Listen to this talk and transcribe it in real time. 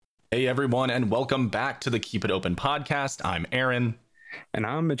Hey everyone, and welcome back to the Keep It Open podcast. I'm Aaron. And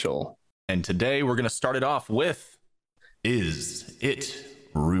I'm Mitchell. And today we're going to start it off with, is it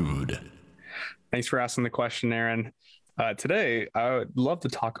rude? Thanks for asking the question, Aaron. Today, I would love to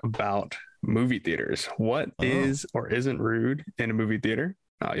talk about movie theaters. What is or isn't rude in a movie theater?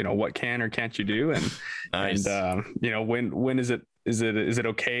 What can or can't you do? And, Nice. when is it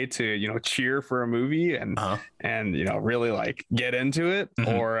okay to, cheer for a movie and really like get into it?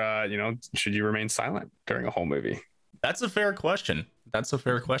 Mhm. Or, should you remain silent during a whole movie? That's a fair question. I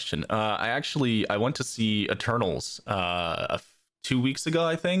went to see Eternals 2 weeks ago,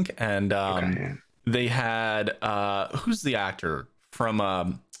 I think. And they had, who's the actor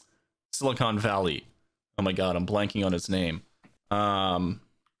from Silicon Valley? Oh my God, I'm blanking on his name.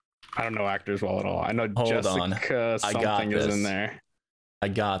 I don't know actors well at all. I know Hold Jessica on. something is in there. I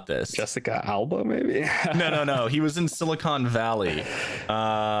got this. Jessica Alba, maybe? No. He was in Silicon Valley.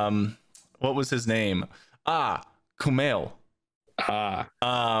 What was his name? Kumail.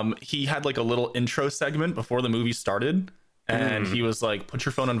 He had like a little intro segment before the movie started, and he was like, "Put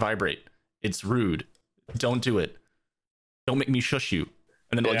your phone on vibrate. It's rude. Don't do it. Don't make me shush you."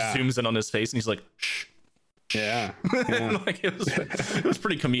 And then it like zooms in on his face, and he's like, "Shh." Yeah. Like it was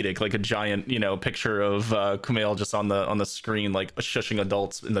pretty comedic, like a giant picture of Kumail just on the screen, like shushing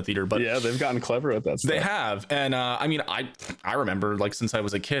adults in the theater. But yeah, they've gotten clever with that stuff. They have. And I remember, like, since I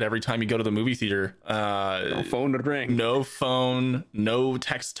was a kid, every time you go to the movie theater, no phone would ring, no phone, no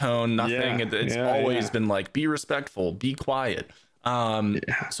text tone, nothing. It's always been like, be respectful, be quiet.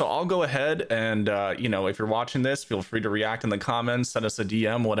 So I'll go ahead and if you're watching this, feel free to react in the comments, send us a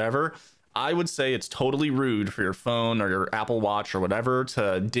DM, whatever. I would say it's totally rude for your phone or your Apple Watch or whatever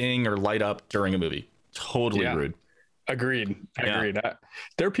to ding or light up during a movie. Totally rude. Agreed. There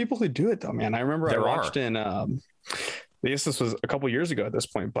are people who do it though, man. I remember I watched in I guess this was a couple years ago at this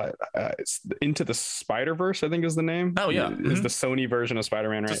point, but it's Into the Spider-Verse, I think is the name. Oh yeah, is the Sony version of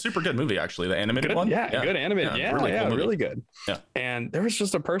Spider-Man, right? It's a super good movie, actually, the animated one. Good animated. Really good. Yeah. And there was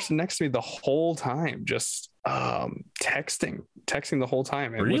just a person next to me the whole time, just texting the whole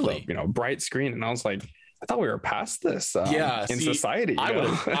time, and really, with a, bright screen, and I was like, I thought we were past this in society. I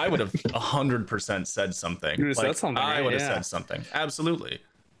would have 100% said something. You would have said something. I would have said something. Absolutely.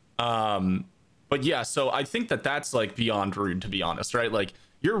 But yeah, so I think that's like beyond rude, to be honest, right? Like,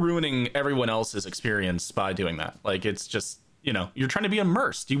 you're ruining everyone else's experience by doing that. Like, it's just, you're trying to be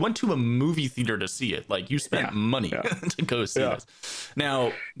immersed. You went to a movie theater to see it. Like, you spent money to go see this.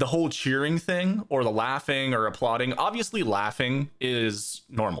 Now, the whole cheering thing or the laughing or applauding, obviously laughing is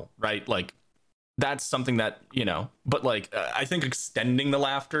normal, right? Like, that's something that, but like, I think extending the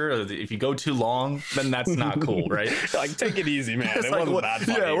laughter, if you go too long, then that's not cool, right? Like, take it easy, man. It wasn't that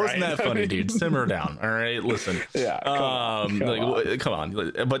funny. Yeah, it wasn't that funny, dude. Simmer down. All right, listen. Yeah, come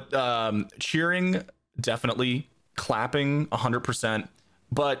on. But cheering, definitely. Clapping, 100%.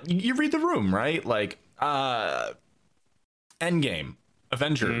 But you read the room, right? Like, Endgame,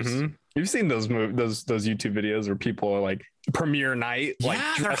 Avengers. Mm-hmm. You've seen those YouTube videos where people are like premiere night, like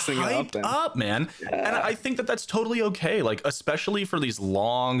dressing up, man. Yeah. And I think that's totally okay. Like, especially for these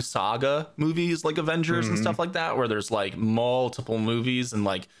long saga movies like Avengers and stuff like that, where there's like multiple movies and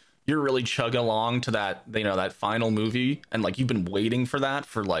like you're really chugging along to that, that final movie, and like you've been waiting for that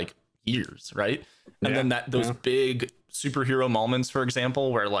for like years, right? And then those big superhero moments, for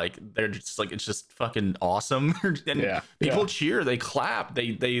example, where like they're just like, it's just fucking awesome. And people cheer, they clap,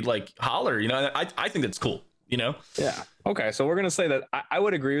 they like holler, I think that's cool, Yeah. Okay. So we're going to say that I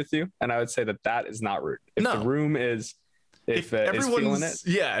would agree with you. And I would say that is not rude. If the room is, if everyone's feeling it.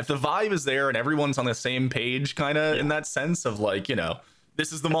 Yeah. If the vibe is there and everyone's on the same page, kind of in that sense of like,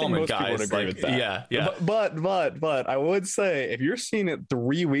 this is the moment, guys. Would agree with that. Yeah. But I would say, if you're seeing it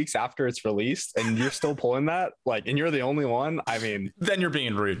 3 weeks after it's released and you're still pulling that, like, and you're the only one, I mean, then you're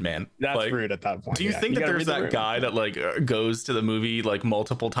being rude, man. That's like, rude at that point. Do you think that there's that guy that like goes to the movie like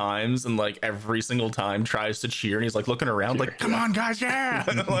multiple times and like every single time tries to cheer and he's like looking around like, come on, guys, yeah.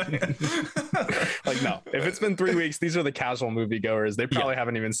 Like, no. If it's been 3 weeks, these are the casual moviegoers. They probably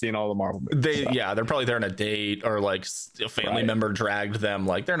haven't even seen all the Marvel movies. They're probably there on a date or like a family member dragged them.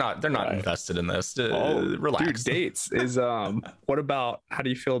 Like, they're not invested in this. Relax. Dude, dates is what about, how do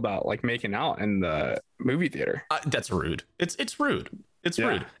you feel about like making out in the movie theater? That's rude. It's rude. It's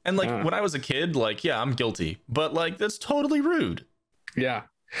rude. And like when I was a kid, like, I'm guilty, but like that's totally rude. Yeah.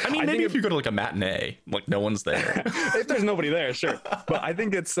 I mean, maybe if you go to like a matinee, like no one's there. If there's nobody there, sure. But I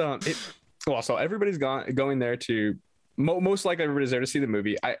think it's so everybody's going there to most likely everybody's there to see the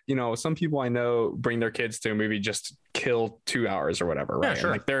movie. Some people I know bring their kids to a movie just to kill 2 hours or whatever, right? Yeah,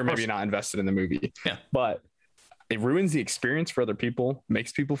 sure. Like, they're maybe not invested in the movie. Yeah. But it ruins the experience for other people,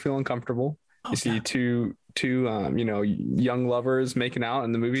 makes people feel uncomfortable. You see two young lovers making out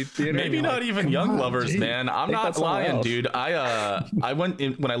in the movie theater. Maybe not like, even young on, lovers, geez, man. I'm not lying, dude. I went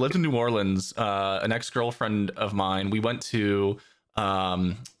in when I lived in New Orleans. An ex-girlfriend of mine. We went to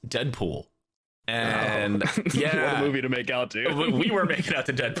Deadpool, and yeah, what a movie to make out to. We were making out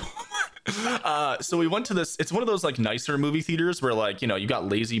to Deadpool. So we went to this. It's one of those like nicer movie theaters where like you got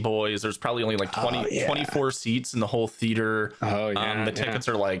Lazy Boys. There's probably only like 24 seats in the whole theater. Oh yeah, the tickets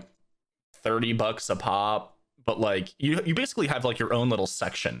are like $30 a pop, but like you basically have like your own little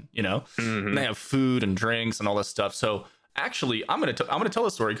section, and they have food and drinks and all this stuff. So actually I'm gonna tell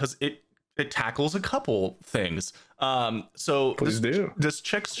a story because it tackles a couple things. So Please do. This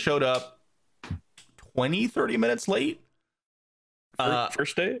chick showed up 30 minutes late.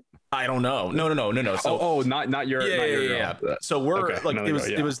 First date? I don't know. No. So not your yeah. So we're okay, like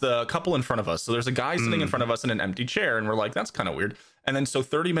it was the couple in front of us. So there's a guy sitting in front of us in an empty chair, and we're like, that's kind of weird. And then so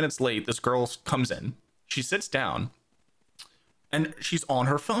 30 minutes late, this girl comes in. She sits down, and she's on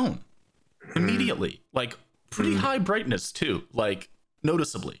her phone immediately, like pretty high brightness too, like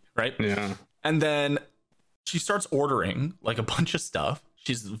noticeably, right? Yeah. And then she starts ordering like a bunch of stuff.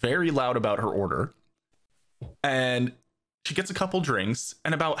 She's very loud about her order, and she gets a couple drinks,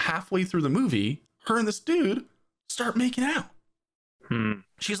 and about halfway through the movie, her and this dude start making out.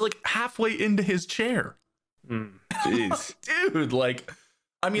 She's like halfway into his chair. Jeez. Dude, like,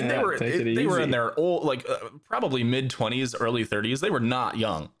 I mean, they were in their old, like, probably mid-20s, early 30s. They were not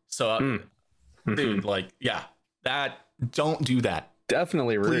young. So, dude, like, yeah, don't do that.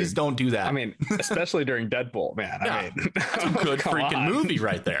 Definitely rude. Please don't do that. I mean, especially during Deadpool, man. Yeah, I mean, that's a good freaking movie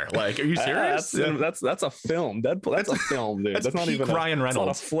right there. Like, are you serious? That's a film. Deadpool. That's a film, dude. That's not even Ryan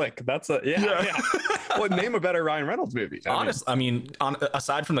Reynolds. That's not a flick. That's a yeah. Well, name a better Ryan Reynolds movie.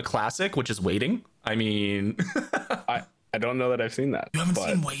 Aside from the classic, which is Waiting. I mean, I don't know that I've seen that. You haven't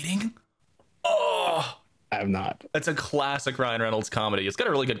seen Waiting? Oh, I have not. It's a classic Ryan Reynolds comedy. It's got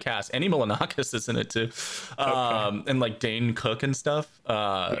a really good cast. Annie Milonakis is in it too, and like Dane Cook and stuff.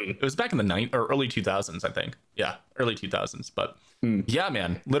 It was back in the early 2000s, I think. Yeah, early 2000s. But yeah,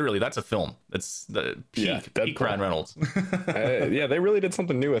 man, literally, that's a film. It's the peak Ryan Reynolds. Yeah, they really did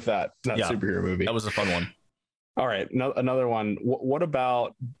something new with that superhero movie. That was a fun one. All right, another one. What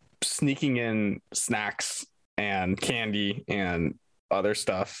about sneaking in snacks and candy and other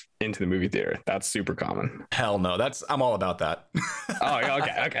stuff into the movie theater? That's super common. Hell no. I'm all about that. Oh,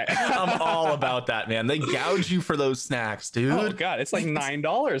 okay. I'm all about that, man. They gouge you for those snacks, dude. Oh god, it's like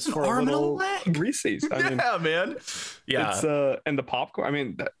 $9 for a little Reese's. I mean, yeah, man. Yeah. It's and the popcorn. I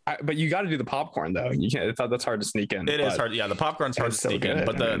mean, but you got to do the popcorn though. You can't. That's hard to sneak in. It is hard. Yeah, the popcorn's hard to sneak in,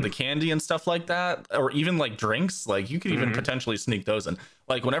 but the candy and stuff like that, or even like drinks, like you could even potentially sneak those in.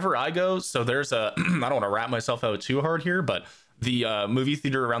 Like whenever I go, so there's I don't want to wrap myself out too hard here, but the movie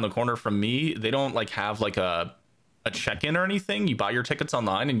theater around the corner from me, they don't like have like a check-in or anything. You buy your tickets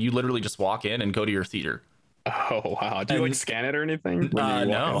online and you literally just walk in and go to your theater. Oh wow. Do you like scan it or anything?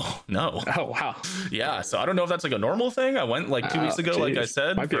 No. Oh wow. Yeah, so I don't know if that's like a normal thing. I went like 2 weeks ago, like I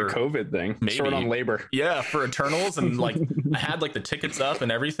said. Might be a COVID thing. Maybe. Short on labor. Yeah, for Eternals, and like I had like the tickets up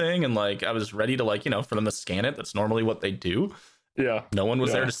and everything, and like I was ready to like, for them to scan it. That's normally what they do. Yeah. No one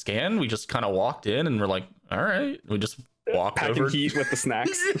was there to scan. We just kind of walked in and we're like, all right. We just walked over. Heat with the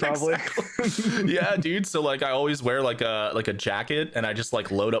snacks, probably. Yeah, dude. So like I always wear like a jacket, and I just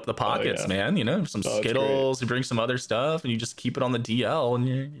like load up the pockets, man. Some Skittles, you bring some other stuff, and you just keep it on the DL, and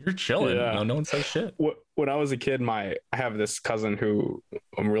you're chilling. Yeah. No one says shit. When I was a kid, I have this cousin who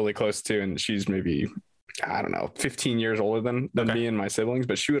I'm really close to, and she's maybe, I don't know, 15 years older than me and my siblings,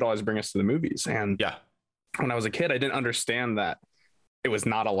 but she would always bring us to the movies. And yeah, when I was a kid, I didn't understand that it was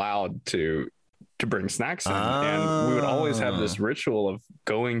not allowed to bring snacks in. And we would always have this ritual of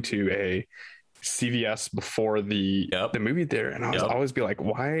going to a CVS before the movie theater. And I was always be like,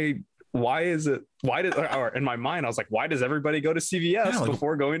 or in my mind, I was like, why does everybody go to CVS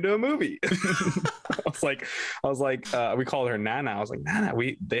before going to a movie? I was like, we called her Nana. I was like, Nana,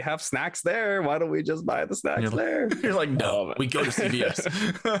 they have snacks there. Why don't we just buy the snacks there? You're like, no, we go to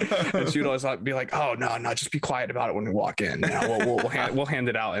CVS. And she would always be like, oh no, just be quiet about it when we walk in. We'll hand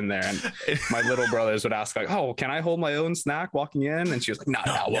it out in there. And my little brothers would ask like, oh, can I hold my own snack walking in? And she was like, no,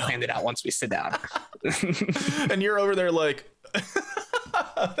 we'll hand it out once we sit down. And you're over there like,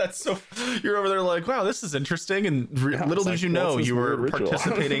 you're over there like, wow, this is interesting, and little did you know you were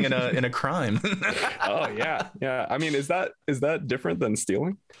participating in a crime. Oh yeah. I mean, is that different than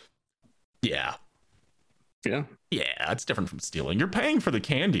stealing? Yeah, it's different from stealing. You're paying for the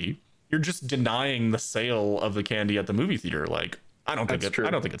candy. You're just denying the sale of the candy at the movie theater. Like, I don't think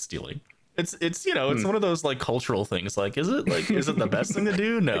it's stealing. It's it's one of those like cultural things. Like, is it the best thing to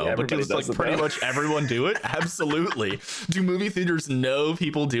do? No, but does like pretty much everyone do it? Absolutely. Do movie theaters know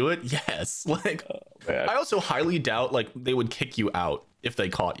people do it? Yes. Like, I also highly doubt like they would kick you out if they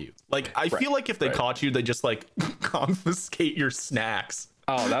caught you. Like, I feel like if they caught you, they just like confiscate your snacks.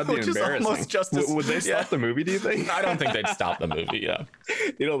 Oh, that'd be embarrassing. Almost just as, would they stop the movie, do you think? I don't think they'd stop the movie. Yeah.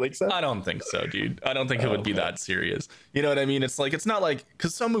 You don't think so? I don't think so, dude. I don't think it would be that serious. You know what I mean? It's like, it's not like,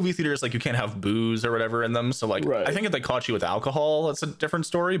 because some movie theaters, like, you can't have booze or whatever in them. So like, I think if they caught you with alcohol, that's a different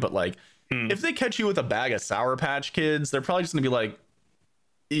story. But like, if they catch you with a bag of Sour Patch Kids, they're probably just gonna be like,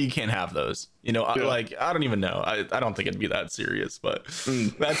 you can't have those. You know, like, I don't even know. I don't think it'd be that serious, but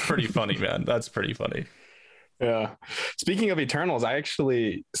that's pretty funny, man. That's pretty funny. Yeah. Speaking of Eternals, I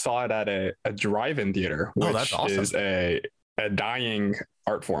actually saw it at a drive-in theater, which that's awesome. is a dying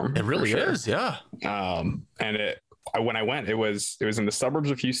art form. It really is, yeah. And when I went, it was in the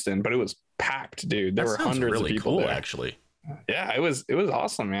suburbs of Houston, but it was packed, dude. There were hundreds of people there. Actually. Yeah, it was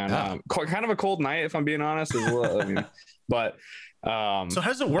awesome, man. Yeah. Kind of a cold night, if I'm being honest, as well. I mean, but so how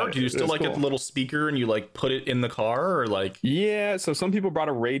does it work? Do you still like get the little speaker and you like put it in the car, or like? Yeah, so some people brought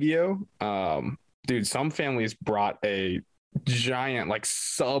a radio. Dude, some families brought a giant like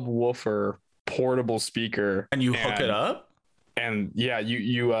subwoofer portable speaker, and you hook it up, and yeah,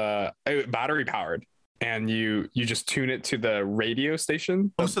 you battery powered, and you just tune it to the radio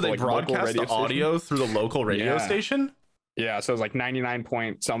station. So they broadcast the audio through the local radio station. Yeah, so it was like 99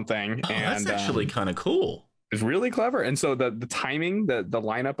 point something. And that's actually kind of cool. It's really clever, and so the timing, the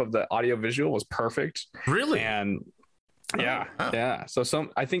lineup of the audio visual was perfect. Really, and yeah. So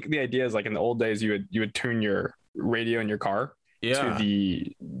I think the idea is like in the old days, you would tune your radio in your car to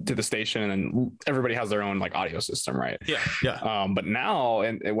the station, and then everybody has their own like audio system, right? Yeah. But now,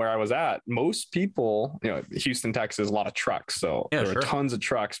 and where I was at, most people, Houston, Texas, a lot of trucks, so there were tons of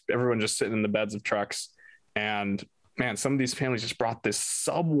trucks. Everyone just sitting in the beds of trucks, and man, some of these families just brought this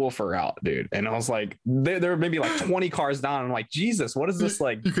subwoofer out, dude. And I was like, there were maybe like 20 cars down. I'm like, Jesus, what is this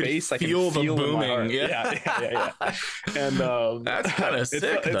like bass? I can feel the booming. Yeah. And that's kind of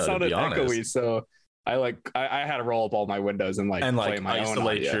sick. It sounded echoey, so I had to roll up all my windows and play my own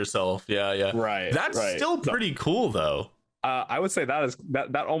isolate yourself. Yeah. Right. That's still pretty cool, though. I would say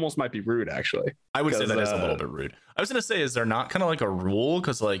that almost might be rude, actually. I would say that is a little bit rude. I was gonna say, is there not kind of like a rule?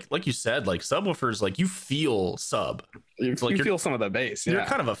 Because like you said, like subwoofers, like you feel sub. You feel some of the bass. You're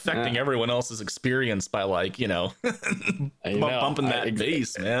kind of affecting everyone else's experience by like bumping that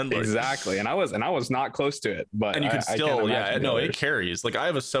bass, man. Like, exactly. And I was not close to it, but and you could still it carries. Like I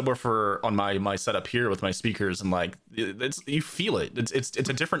have a subwoofer on my setup here with my speakers, and like you feel it. It's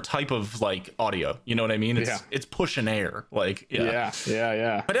a different type of like audio. You know what I mean? It's pushing air. Like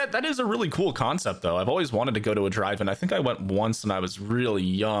yeah. But that is a really cool concept, though. I've always wanted to go to a drive-in. I think I went once when I was really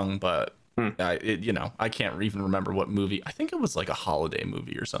young, but I can't even remember what movie. I think it was like a holiday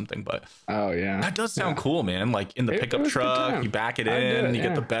movie or something. But that does sound cool, man. Like in the pickup truck, you back it in, you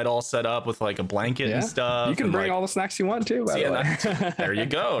get the bed all set up with like a blanket and stuff. You can bring all the snacks you want too. There you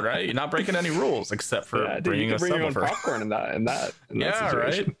go. Right, you're not breaking any rules except for bringing a subwoofer. Popcorn in that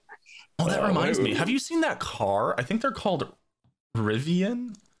situation. Right. Oh, that reminds me. Have you seen that car? I think they're called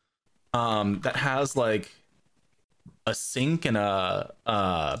Rivian. That has like a sink and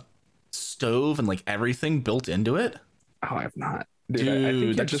a stove and like everything built into it. Oh, I have not. Dude, I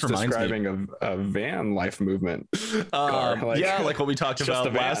think you're just describing a van life movement car. Like what we talked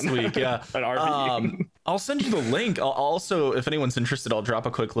about last week. Yeah. An RV. I'll send you the link. I'll also, if anyone's interested, I'll drop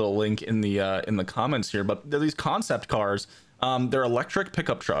a quick little link in the comments here. But they're these concept cars. They're electric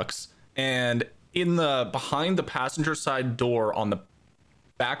pickup trucks, and behind the passenger side door on the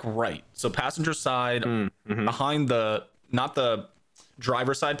back right, so passenger side behind not the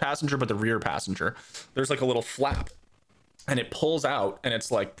driver side passenger but the rear passenger, there's like a little flap, and it pulls out, and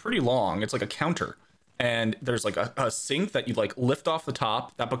it's like pretty long. It's like a counter, and there's like a sink that you like lift off the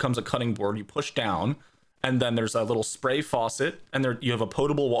top, that becomes a cutting board, you push down, and then there's a little spray faucet, and there you have a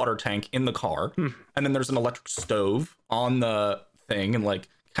potable water tank in the car, and then there's an electric stove on the thing and like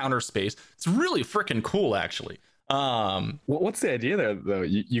counter space. It's really freaking cool, actually. What's the idea there, though?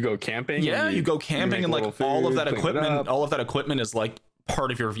 You go camping? You go camping, and like all of that equipment is like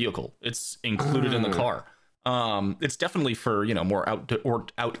part of your vehicle. It's included in the car. It's definitely for more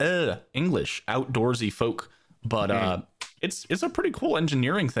outdoorsy folk, but it's a pretty cool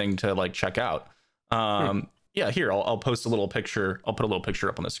engineering thing to like check out. Here I'll post a little picture. I'll put a little picture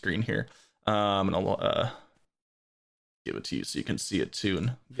up on the screen here, and I'll give it to you so you can see it too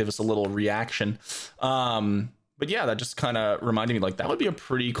and give us a little reaction. But yeah, that just kind of reminded me, like, that would be a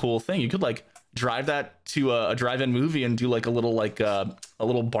pretty cool thing. You could like drive that to a drive-in movie and do like a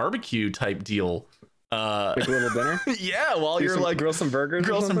little barbecue type deal. Like a little dinner. Yeah, while you're like grill some burgers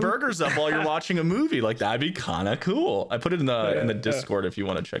up while you're watching a movie. Like that'd be kind of cool. I put it in the Discord if you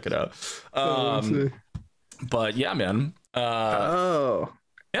want to check it out. But yeah, man. Yeah,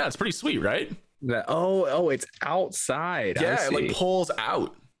 it's pretty sweet, right? It's outside. Yeah, it like pulls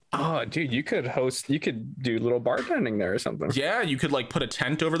out. Oh, dude, you could do little bartending there or something. Yeah, you could like put a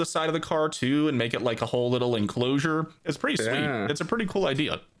tent over the side of the car too and make it like a whole little enclosure. It's pretty sweet. It's a pretty cool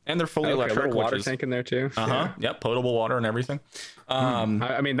idea. And they're fully electric. A little water tank in there too. Yep, potable water and everything.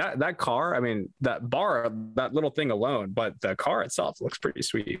 I mean that car, I mean that bar, that little thing alone, but the car itself looks pretty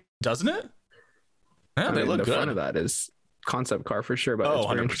sweet. Doesn't it? Yeah, they look good. The front of that is concept car for sure, but it's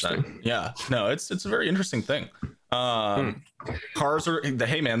 100%. Yeah, no, it's a very interesting thing. Cars are,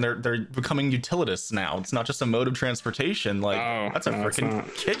 hey man, they're becoming utilitous now. It's not just a mode of transportation. Like that's a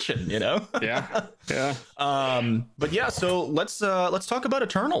freaking kitchen, you know? Yeah. But yeah, so let's talk about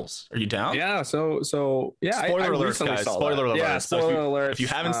Eternals. Are you down? Yeah. So yeah. Spoiler alert, guys. Spoiler alert. Yeah. Spoiler alert. If you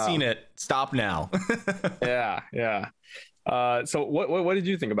haven't seen it, stop now. Yeah. So what did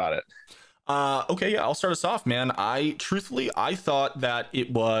you think about it? Okay, yeah, I'll start us off, man. I thought that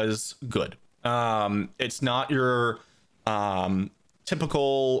it was good. It's not your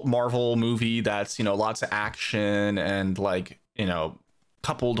typical Marvel movie that's, you know, lots of action and like, you know,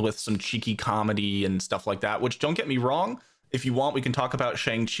 coupled with some cheeky comedy and stuff like that, which, don't get me wrong, if you want, we can talk about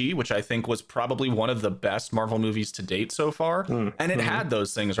Shang-Chi, which I think was probably one of the best Marvel movies to date so far. And it had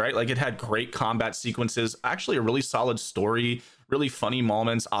those things, right? Like it had great combat sequences, actually a really solid story, really funny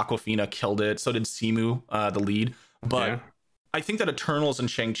moments. Awkwafina killed it. So did Simu, the lead. But I think that Eternals and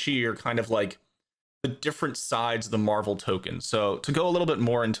Shang-Chi are kind of like the different sides of the Marvel token. So to go a little bit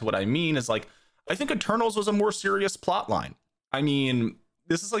more into what I mean is like, I think Eternals was a more serious plot line. I mean,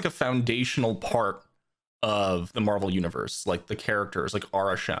 this is like a foundational part of the Marvel universe, like the characters like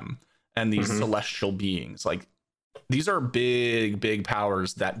Arashem and these celestial beings. Like these are big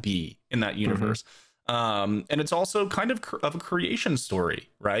powers that be in that universe. And it's also kind of a creation story,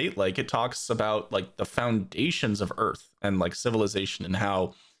 right? Like it talks about like the foundations of Earth and like civilization and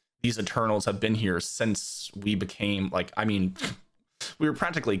how these Eternals have been here since we became like, I mean, we were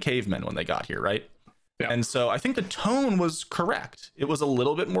practically cavemen when they got here, right? And so I think the tone was correct. It was a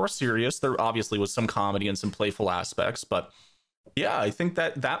little bit more serious. There obviously was some comedy and some playful aspects, but yeah, I think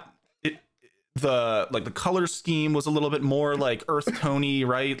the color scheme was a little bit more like earth tony,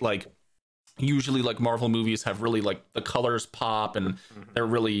 right? Like usually like Marvel movies have really like the colors pop and they're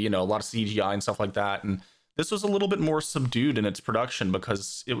really, you know, a lot of CGI and stuff like that. And this was a little bit more subdued in its production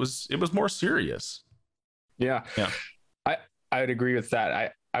because it was more serious. Yeah. I'd agree with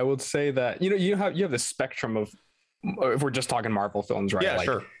that. I would say that, you know, you have the spectrum of, if we're just talking Marvel films, right? Yeah, like,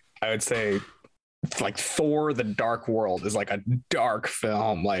 sure. I would say like Thor: The Dark World is like a dark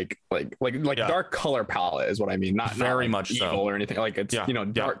film, like dark color palette is what I mean. Not very like much evil so or anything. Like it's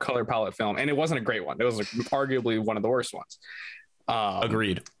dark color palette film, and it wasn't a great one. It was like arguably one of the worst ones.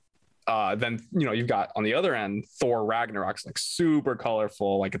 Agreed. Then, you know, you've got on the other end Thor Ragnarok's like super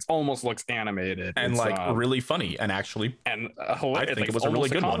colorful, like it's almost looks animated and it's, like really funny and actually and I think it was a really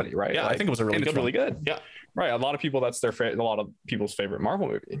good comedy, one, right? Yeah, like, I think it was a really good really one. Good. Yeah, right. A lot of people, that's their a lot of people's favorite Marvel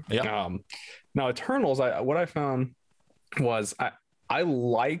movie. Yeah. Now Eternals, what I found was I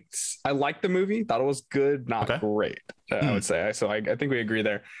liked the movie. Thought it was good, not great. I would say. So I think we agree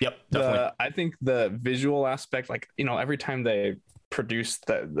there. Yep, definitely. I think the visual aspect, like, you know, every time they produce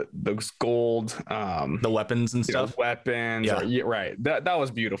those gold the weapons and stuff, right, that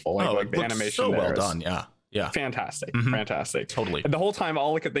was beautiful. Like the animation so well done. Yeah, fantastic. Totally. And the whole time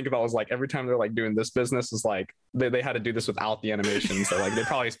all I could think about was like every time they're like doing this business is like they had to do this without the animation, so like they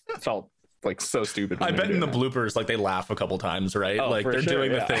probably felt like so stupid. I bet in the bloopers, like they laugh a couple times, right? Like they're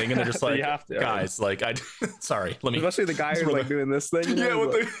doing the thing and they're just like, guys, like sorry, let me. Especially the guy who's like doing this thing.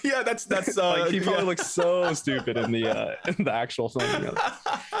 That's like he probably looks so stupid in the actual film.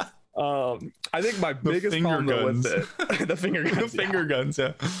 I think my biggest problem with it, the finger guns,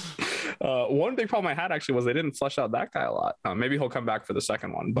 one big problem I had actually was they didn't flesh out that guy a lot. Maybe he'll come back for the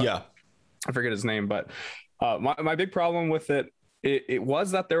second one, but I forget his name. But my big problem with it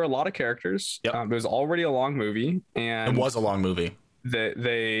was that there were a lot of characters. It was already a long movie, and it was a long movie.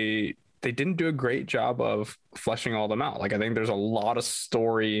 They didn't do a great job of fleshing all them out. Like I think there's a lot of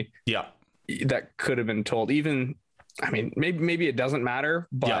story that could have been told. Even, I mean, maybe it doesn't matter,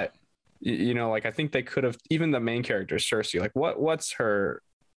 but you know, like I think they could have, even the main character Cersei, like what's her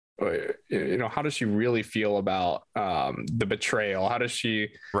how does she really feel about the betrayal? How does she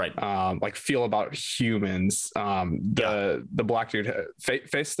Right. like feel about humans? The black dude,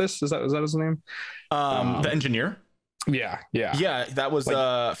 Faistus, is that his name? The engineer. Yeah, yeah, Yeah, that was like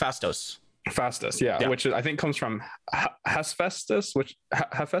Fastos. Fastus, yeah, which I think comes from Hephaestus,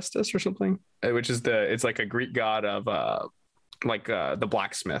 Hephaestus or something, which is it's like a Greek god of the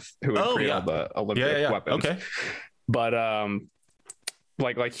blacksmith who would create all the Olympic weapons. Okay. But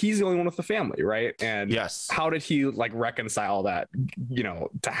like he's the only one with the family, right? And yes, how did he like reconcile that,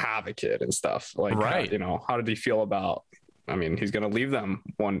 to have a kid and stuff? Like, right. How did he feel about, I mean, he's going to leave them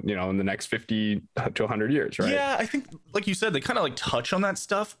in the next 50 to 100 years, right? Yeah, I think, like you said, they kind of like touch on that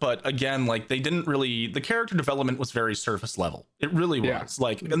stuff, but again, like they didn't really, the character development was very surface level. It really was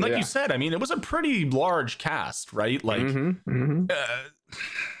like, and like you said, I mean, it was a pretty large cast, right? Like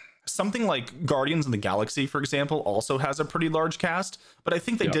something like Guardians of the Galaxy, for example, also has a pretty large cast, but I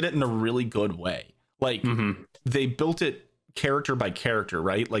think they did it in a really good way. Like they built it character by character,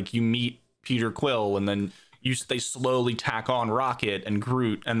 right? Like you meet Peter Quill and then they slowly tack on Rocket and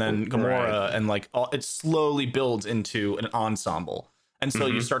Groot and then Gamora, and like it slowly builds into an ensemble. And so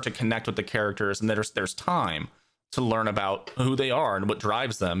you start to connect with the characters, and there's time to learn about who they are and what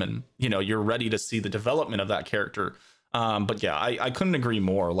drives them, and you're ready to see the development of that character. But yeah, I couldn't agree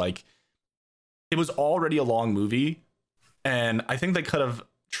more. Like it was already a long movie, and I think they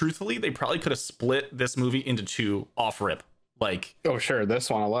probably could have split this movie into two off rip. Like, oh sure,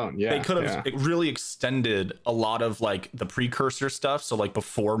 this one alone, they could have really extended a lot of like the precursor stuff. So like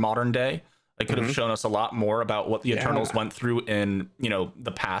before modern day, they could have shown us a lot more about what the Eternals went through in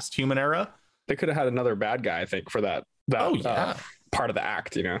the past human era. They could have had another bad guy, I think, for that part of the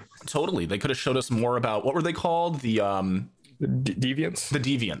act. Totally, they could have showed us more about, what were they called, the deviants. The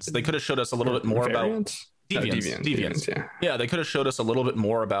deviants. They could have showed us a little bit more about Deviants. Yeah, they could have showed us a little bit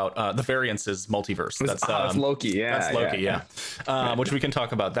more about the variances multiverse. That's Loki. That's Loki. Which we can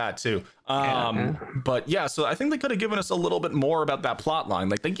talk about that too. But yeah, so I think they could have given us a little bit more about that plot line.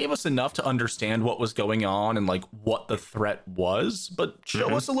 Like they gave us enough to understand what was going on and like what the threat was, but show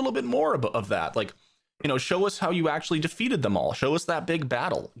us a little bit more of that. Like, show us how you actually defeated them all. Show us that big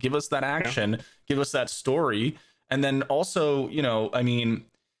battle. Give us that action. Give us that story. And then also, I mean,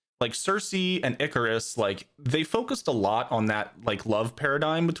 like Cersei and Icarus, like they focused a lot on that like love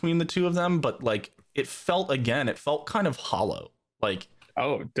paradigm between the two of them, but like it felt kind of hollow. Like,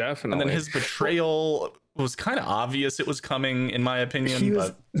 oh, definitely. And then his betrayal was kind of obvious it was coming, in my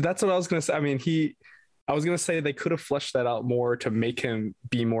opinion. That's what I was gonna say. I mean, I was going to say they could have fleshed that out more to make him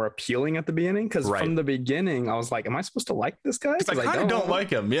be more appealing at the beginning. Because from the beginning, I was like, am I supposed to like this guy? Because I kind of don't like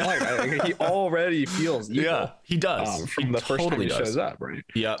him. Yeah. Like, he already feels evil. Yeah, he does. From the first time he shows up, right?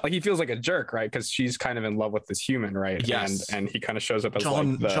 Yeah. Like he feels like a jerk, right? Because she's kind of in love with this human, right? Yes. And he kind of shows up as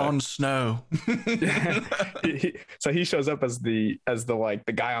Jon Snow. So he shows up as the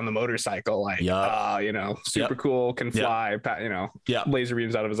guy on the motorcycle, like, super cool, can fly, laser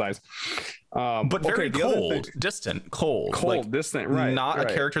beams out of his eyes. But very cold, distant, like, distant, right? Not a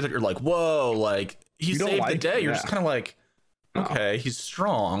character that you're like, whoa, like he saved the day. You're just kind of like, okay, he's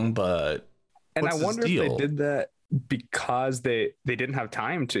strong, but and I wonder if they did that because they didn't have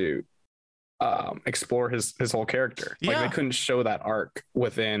time to explore his whole character. Like they couldn't show that arc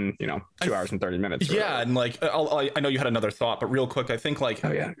within 2 hours and 30 minutes. Yeah, and like I know you had another thought, but real quick, I think like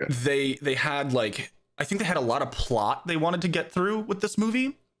they had like, I think they had a lot of plot they wanted to get through with this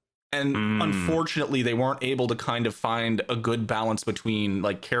movie. And unfortunately, they weren't able to kind of find a good balance between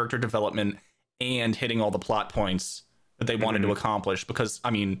like character development and hitting all the plot points that they wanted to accomplish. Because,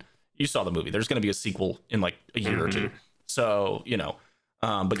 I mean, you saw the movie. There's going to be a sequel in like a year or two. So,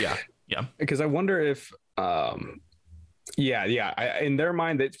 but yeah. Because I wonder if, in their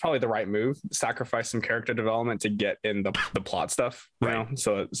mind, it's probably the right move. Sacrifice some character development to get in the plot stuff,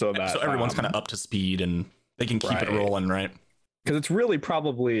 so everyone's kind of up to speed and they can keep it rolling, right? Because it's really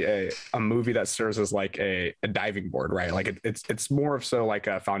probably a movie that serves as like a diving board, right? Like it's more of so like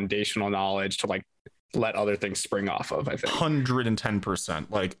a foundational knowledge to like let other things spring off of, I think. 110%.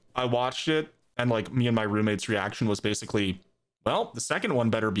 Like I watched it and like me and my roommate's reaction was basically, well, the second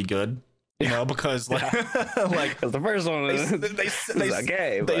one better be good, because like, like the first one they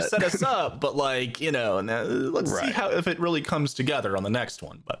set us up, but like, let's see if it really comes together on the next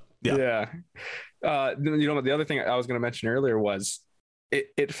one. But yeah. The other thing I was going to mention earlier was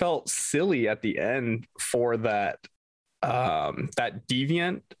it felt silly at the end for that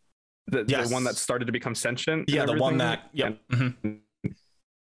deviant, the one that started to become sentient. Yeah, the one that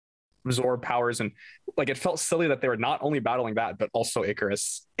absorb powers, and like it felt silly that they were not only battling that but also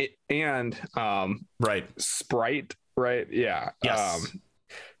Icarus and Sprite, right? Yeah. Yes.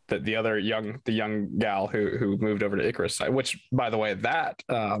 the other young gal who moved over to Icarus side, which by the way,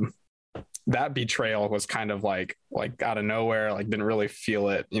 that betrayal was kind of like out of nowhere, like didn't really feel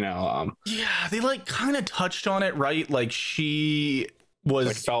it, Yeah, they like kind of touched on it, right? Like she was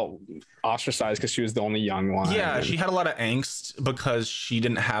like felt ostracized because she was the only young one. Yeah, she had a lot of angst because she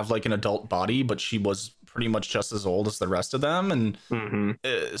didn't have like an adult body, but she was pretty much just as old as the rest of them, and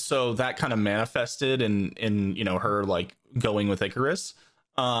so that kind of manifested in her like going with Icarus.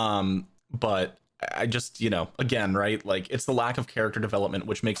 But I just, again, right, like it's the lack of character development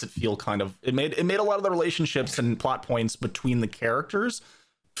which makes it feel kind of, it made a lot of the relationships and plot points between the characters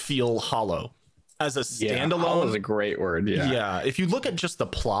feel hollow as a standalone. Hollow is a great word. Yeah, if you look at just the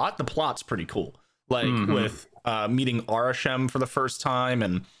plot's pretty cool, like with meeting Arashem for the first time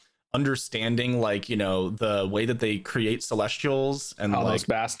and understanding like the way that they create celestials and all like those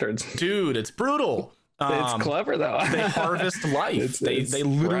bastards, dude, it's brutal. It's clever though. They harvest life. They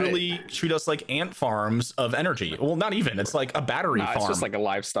literally treat us like ant farms of energy. Well, not even. It's like a battery farm. It's just like a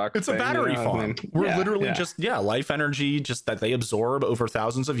livestock. It's a battery farm. I mean, we're literally just life energy, just that they absorb over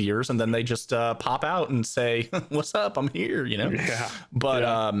thousands of years, and then they just pop out and say, "What's up? I'm here." Yeah.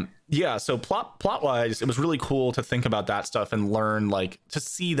 But so plot wise, it was really cool to think about that stuff and learn, like, to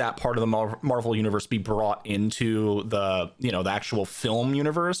see that part of the Marvel universe be brought into the the actual film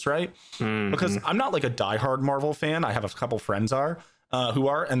universe, right? Because I'm not like a diehard Marvel fan. I have a couple friends who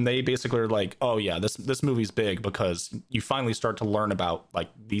are, and they basically are like, oh yeah, this movie's big because you finally start to learn about like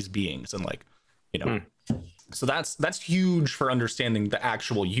these beings and like so that's huge for understanding the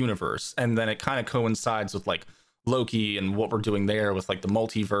actual universe. And then it kind of coincides with like Loki and what we're doing there with like the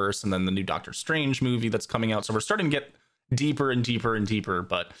multiverse, and then the new Doctor Strange movie that's coming out. So we're starting to get deeper and deeper and deeper.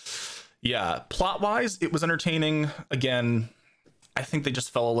 But yeah, plot wise, it was entertaining. Again, I think they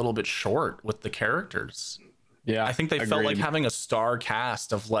just fell a little bit short with the characters. Yeah, I think they felt like having a star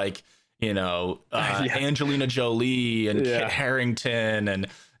cast of like Angelina Jolie and Kit Harington and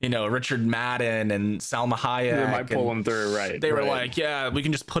Richard Madden and Salma Hayek. They might pull them through, right? They were like, yeah, we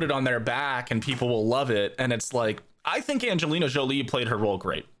can just put it on their back and people will love it. And it's like, I think Angelina Jolie played her role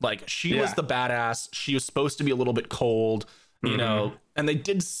great. Like she was the badass. She was supposed to be a little bit cold, and they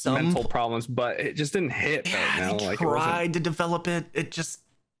did some mental problems, but it just didn't hit. Yeah, they tried to develop it. It just,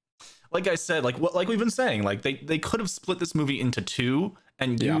 like I said, like we've been saying, like they could have split this movie into two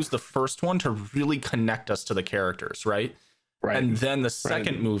and used the first one to really connect us to the characters, right? Right. And then the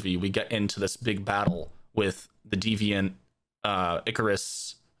second movie, we get into this big battle with the deviant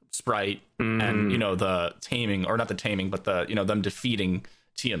Icarus sprite and the taming, or not the taming, but the them defeating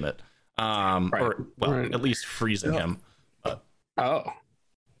Tiamat, at least freezing him. I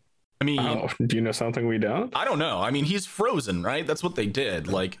mean, do you know something we don't? I don't know. I mean, he's frozen, right? That's what they did.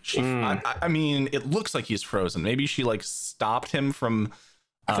 Like I mean, it looks like he's frozen. Maybe she like stopped him from.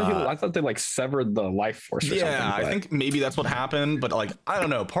 I thought they like severed the life force or something. Yeah, I think maybe that's what happened, but like I don't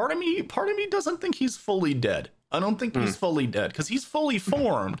know. Part of me doesn't think he's fully dead. I don't think he's fully dead because he's fully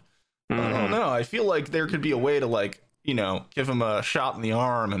formed. I don't know. I feel like there could be a way to like, give him a shot in the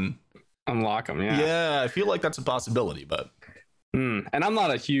arm and unlock him. Yeah, I feel like that's a possibility, but and I'm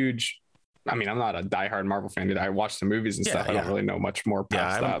not a diehard Marvel fan. I watch the movies and stuff. I don't really know much more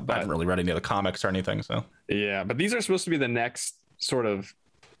past that. But I haven't really read any of the comics or anything. So yeah, but these are supposed to be the next sort of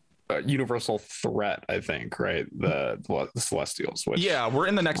universal threat, I think, right? The Celestials. Which, we're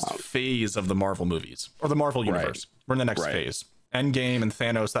in the next phase of the Marvel movies or the Marvel universe. We're in the next phase. Endgame and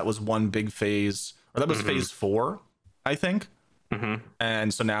Thanos, that was one big phase, or that was phase 4, I think.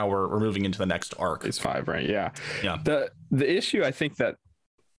 And so now we're moving into the next arc. Phase 5, right? Yeah. The issue, I think that,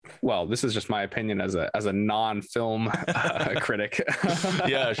 well, this is just my opinion as a non-film critic.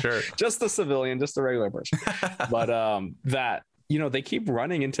 Yeah, sure. Just a civilian, just a regular person. But that, they keep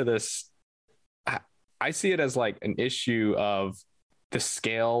running into this. I see it as like an issue of the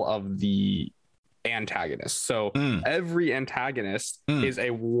scale of the antagonist. So every antagonist is a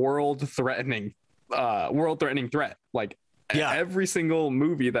world-threatening threat. Like every single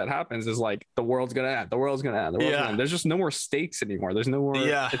movie that happens is like the world's gonna end. There's just no more stakes anymore. There's no more.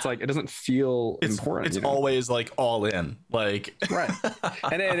 It's like it doesn't feel important. It's always like all in, like right.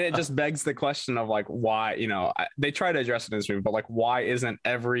 And it just begs the question of like why they try to address it in this movie, but like why isn't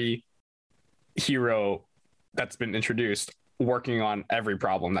every hero that's been introduced working on every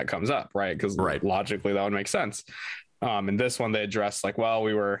problem that comes up, right? Because logically that would make sense. In this one they address like, well,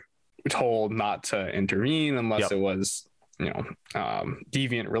 we were told not to intervene unless it was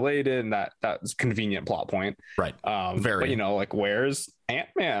deviant related, and that's convenient plot point, right? Very, but like where's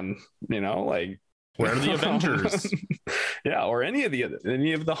Ant-Man, like Where are the Avengers? Yeah, or any of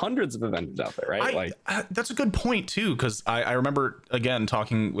the hundreds of Avengers out there, right? That's a good point too, because I remember again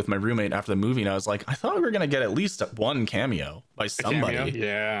talking with my roommate after the movie, and I was like, I thought we were gonna get at least one cameo by somebody.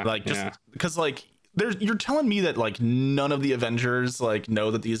 Yeah, like just because like you're telling me that like none of the Avengers like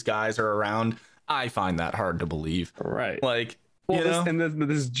know that these guys are around. I find that hard to believe. Right. Like,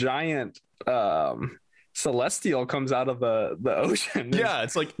 this giant celestial comes out of the ocean.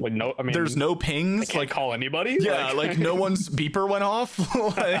 It's like no, I mean, there's no pings. Can't call anybody. Yeah, like no one's beeper went off.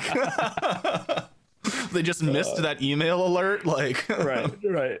 Like they just missed that email alert. Like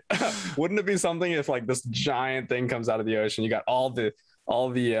right. Wouldn't it be something if like this giant thing comes out of the ocean? You got all the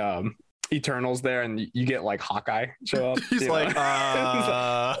Eternals there, and you get like Hawkeye show up. He's like,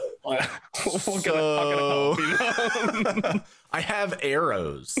 how can I help? You know? I have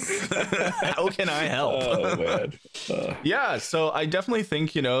arrows. How can I help? Oh man. Yeah, so I definitely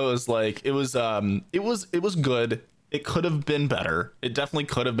think, it was like it was good. It could have been better. It definitely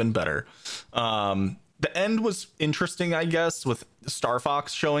could have been better. The end was interesting, I guess, with Star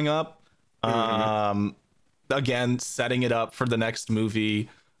Fox showing up. Again, setting it up for the next movie.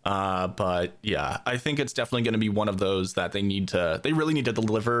 But yeah, I think it's definitely going to be one of those that they really need to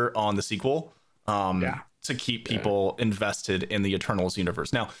deliver on the sequel. To keep people invested in the Eternals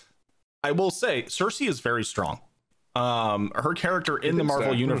universe. Now, I will say Cersei is very strong. Her character in the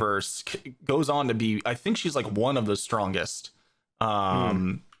Marvel universe goes on to be, I think she's like one of the strongest. Let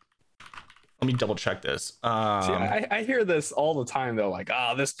me double check this. I hear this all the time though, like,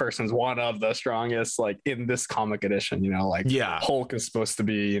 this person's one of the strongest, like in this comic edition, Hulk is supposed to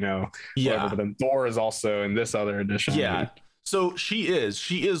be, whatever, but then Thor is also in this other edition. Yeah. So she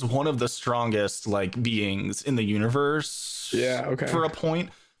is one of the strongest like beings in the universe. Yeah. Okay. For a point.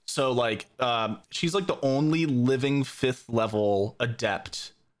 So like, she's like the only living 5th level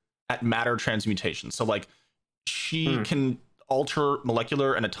adept at matter transmutation. So like she can alter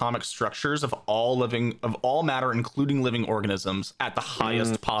molecular and atomic structures of all matter, including living organisms, at the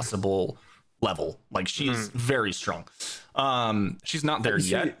highest possible level. Like she's very strong. She's not there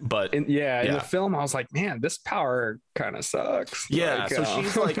yet, but in the film I was like, man, this power kind of sucks. Yeah, so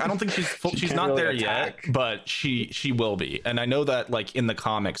she's like, I don't think she's not really there yet, but she will be. And I know that like in the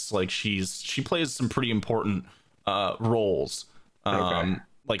comics, like she plays some pretty important roles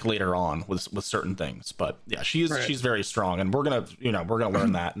like later on with certain things. But yeah, she's very strong, and we're gonna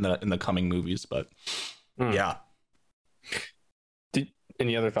learn that in the coming movies. But yeah.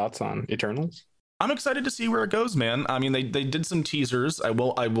 Any other thoughts on Eternals? I'm excited to see where it goes, man. I mean, they did some teasers. I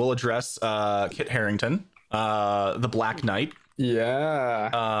will address Kit Harington, the Black Knight.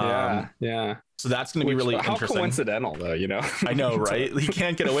 Yeah. So that's going to be really interesting. How coincidental, though, I know, right? He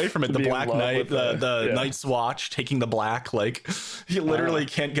can't get away from it. The Black Knight, the Night's Watch, taking the black, like he literally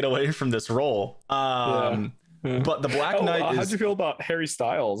can't get away from this role. But the Black Knight how'd you feel about Harry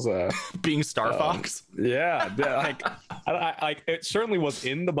Styles being Star Fox? Yeah, like I it certainly was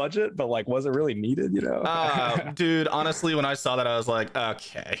in the budget, but like, was it really needed? Dude, honestly, when I saw that, I was like,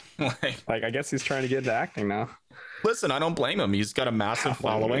 okay, like I guess he's trying to get into acting now. Listen, I don't blame him. He's got a massive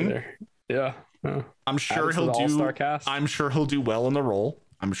following. Yeah. I'm sure he'll do. All-star cast. I'm sure he'll do well in the role.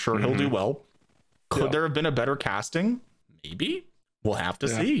 I'm sure he'll do well. Could there have been a better casting? Maybe. We'll have to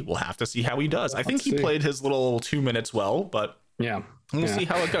see. We'll have to see how he does. I think he played his little 2 minutes well, but we'll see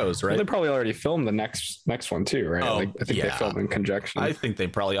how it goes, right? Well, they probably already filmed the next one too, right? I think they filmed in conjunction. I think they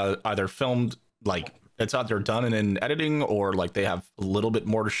probably either filmed like it's either done and in editing, or like they have a little bit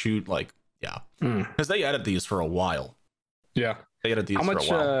more to shoot. Like, because they edit these for a while. Yeah, they edit these for a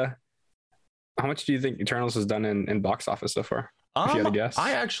while. How much do you think Eternals has done in box office so far? If you had to guess.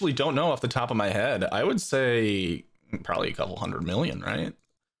 I actually don't know off the top of my head. I would say probably a couple 100 million, right?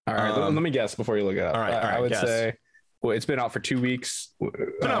 All right, let me guess before you look it up. All right, I would say, well, it's been out for 2 weeks.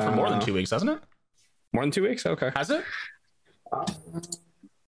 It's been out for more than 2 weeks, hasn't it? More than 2 weeks? Okay. Has it? I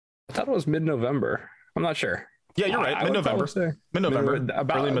thought it was mid-November. I'm not sure. Yeah, you're right. Mid-November.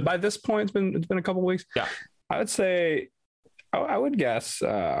 Mid-November. By this point, it's been a couple weeks. Yeah. I would say, I would guess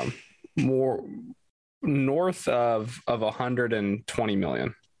more north of 120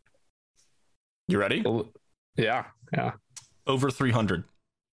 million. You ready? Yeah. Over 300.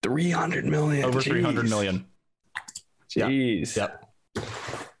 300 million. Over 300 million. Jeez. Yep.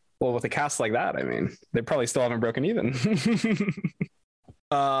 Well, with a cast like that, I mean, they probably still haven't broken even.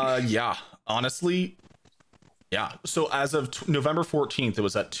 Yeah. Honestly, yeah. So as of November 14th, it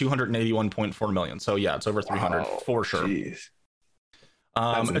was at 281.4 million. So yeah, it's over 300 for sure. Jeez.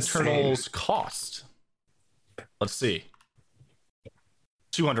 Eternals cost. Let's see.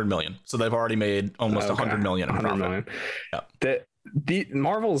 200 million. So they've already made almost 100 million in profit. Yeah. the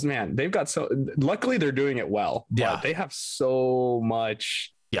Marvels, man, they've got so luckily they're doing it well. Yeah. But they have so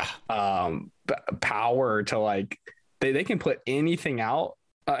much Yeah. power to like they can put anything out.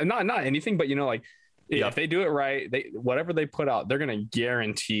 Not anything, but like if they do it right, they whatever they put out, they're gonna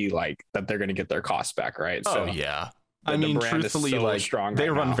guarantee like that they're gonna get their costs back, right? Oh yeah. I mean, truthfully, like strong they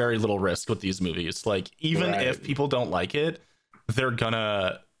right run now. very little risk with these movies. Like even if people don't like it, they're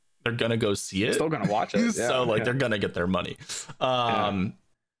gonna go see it. Still gonna watch it. Yeah, So like they're gonna get their money.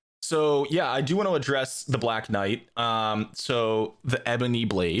 So yeah, I do want to address the Black Knight. So the ebony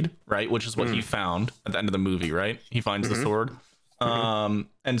blade, right, which is what he found at the end of the movie, right? He finds the sword.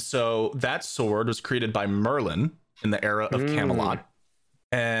 And so that sword was created by Merlin in the era of Camelot.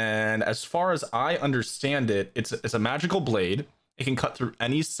 And as far as I understand it, it's a magical blade. It can cut through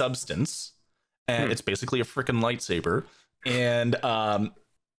any substance, and it's basically a freaking lightsaber. And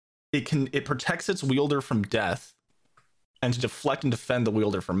it protects its wielder from death, and to deflect and defend the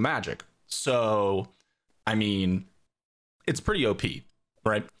wielder from magic. So, I mean, it's pretty OP,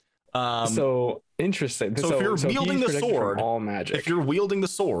 right? So interesting. So if you're wielding the sword, all magic. if you're wielding the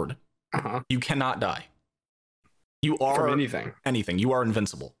sword, you cannot die. You are from anything. You are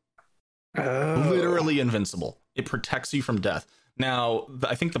invincible. Literally invincible. It protects you from death. Now,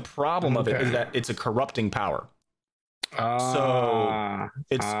 I think the problem of it is that it's a corrupting power. So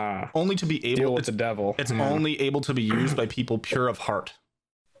it's only to be able deal with the devil. It's only able to be used by people pure of heart.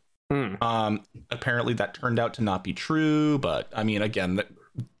 Apparently that turned out to not be true, but I mean, again,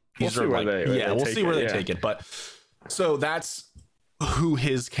 these are like, we'll see where they take it. But so that's who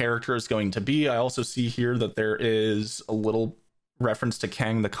his character is going to be. I also see here that there is a little reference to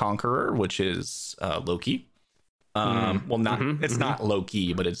Kang the Conqueror, which is Loki. Well, it's not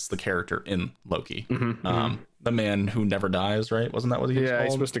Loki, but it's the character in Loki. The man who never dies, right? Wasn't that what he was called?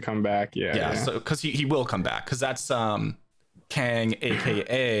 He's supposed to come back. Yeah. So because he will come back, because that's Kang,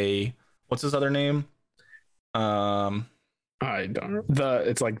 aka what's his other name? I don't know.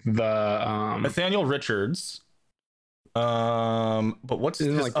 It's like the Nathaniel Richards. But what's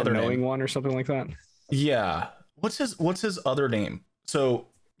his like other the knowing name? one or something like that? Yeah. What's his other name? So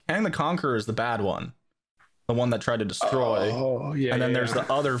Kang the Conqueror is the bad one, the one that tried to destroy. Oh yeah. And then there's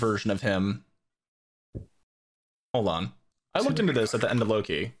the other version of him. Hold on. I looked into this at the end of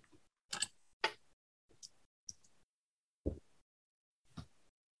Loki.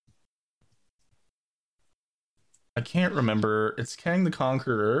 I can't remember. It's Kang the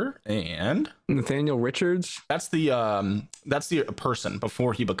Conqueror and Nathaniel Richards. That's the person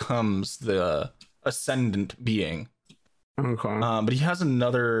before he becomes the ascendant being. Okay. But he has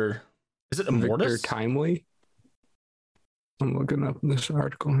another. Is it Immortus? Victor Timely. I'm looking up this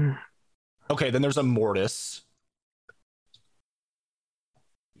article here. Okay, then there's Immortus.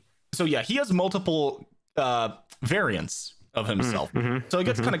 So yeah, he has multiple variants of himself. So it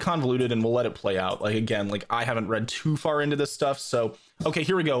gets kind of convoluted, and we'll let it play out. Like again, like I haven't read too far into this stuff. So okay,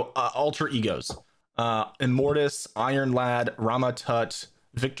 here we go. Alter egos. Immortus, Iron Lad, Rama Tut,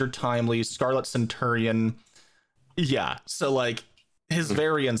 Victor Timely, Scarlet Centurion. Yeah. So like his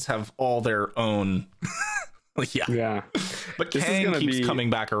variants have all their own. Yeah. But Kang keeps coming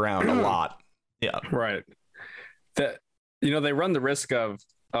back around a lot. Yeah. Right. That they run the risk of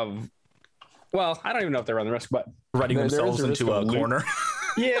well, I don't even know if they run the risk, but running themselves into a corner.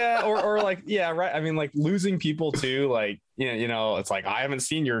 Yeah, or like right. I mean, like losing people too. Like it's like I haven't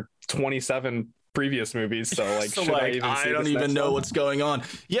seen your 27 previous movies, so like so like I don't even know what's going on.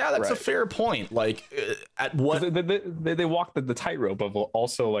 Yeah, that's a fair point. Like at what they walk the tightrope of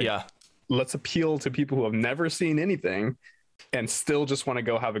also like let's appeal to people who have never seen anything and still just want to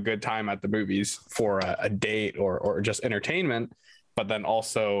go have a good time at the movies for a date or just entertainment, but then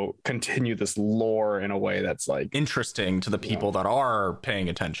also continue this lore in a way that's like interesting to the people that are paying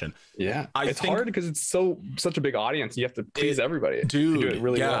attention. Yeah, it's hard because it's such a big audience. You have to please everybody. Dude, do it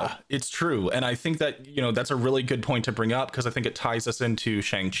really well. It's true. And I think that, that's a really good point to bring up, because I think it ties us into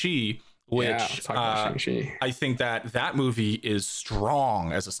Shang-Chi, which Shang-Chi. I think that movie is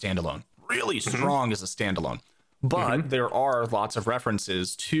strong as a standalone, really strong as a standalone. But there are lots of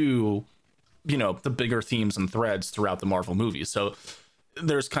references to the bigger themes and threads throughout the Marvel movies. So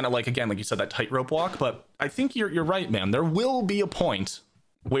there's kind of like, again, like you said, that tightrope walk. But I think you're right, man. There will be a point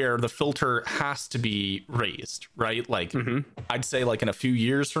where the filter has to be raised, right? Like I'd say like in a few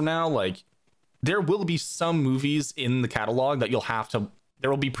years from now, like there will be some movies in the catalog that there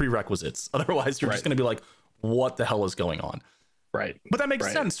will be prerequisites. Otherwise you're just going to be like, what the hell is going on? Right. But that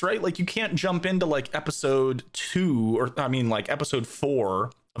makes sense, right? Like you can't jump into like episode 2 or like episode 4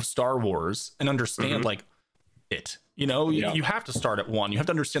 of Star Wars and understand like it. You have to start at 1. You have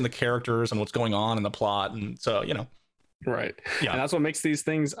to understand the characters and what's going on in the plot. And so, Right. Yeah. And that's what makes these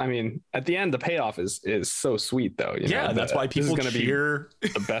things. I mean, at the end, the payoff is so sweet, though. That's why people this is cheer. Be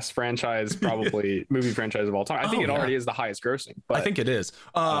the best franchise, probably movie franchise of all time. I think it already is the highest grossing. But I think it is.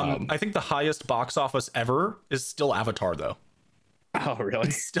 I think the highest box office ever is still Avatar, though. Oh, really?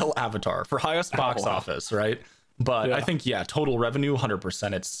 It's still Avatar for highest box office, right? But I think total revenue,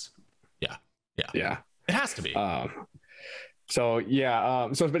 100%. It's yeah. It has to be. So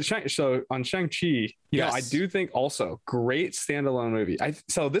on Shang-Chi, you know, I do think also great standalone movie.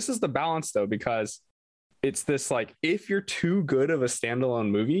 So this is the balance though, because it's this like, if you're too good of a standalone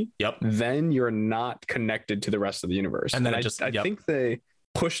movie, then you're not connected to the rest of the universe. And then I think they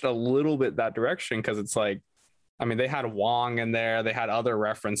pushed a little bit that direction, because it's like, I mean, they had Wong in there, they had other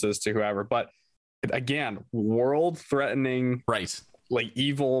references to whoever, but again, world threatening, right? Like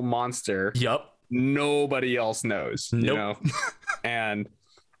evil monster. Nobody else knows, you know, and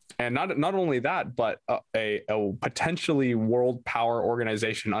not only that, but a potentially world power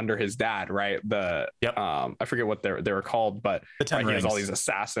organization under his dad, right? I forget what they were called, but he has all these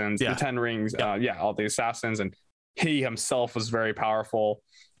assassins, the 10 rings, all the assassins, and he himself was very powerful,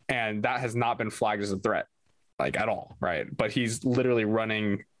 and that has not been flagged as a threat, like at all, right? But he's literally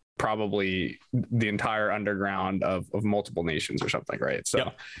running probably the entire underground of multiple nations or something, right?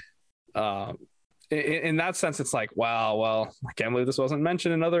 So, in that sense, it's like, wow, well, I can't believe this wasn't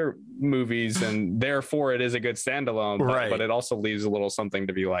mentioned in other movies, and therefore it is a good standalone. But it also leaves a little something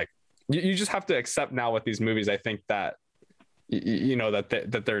to be like, you just have to accept now with these movies. I think that you know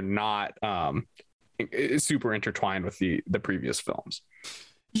that they're not super intertwined with the previous films.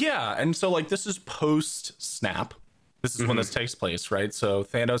 Yeah, and so like this is post Snap. This is when this takes place, right? So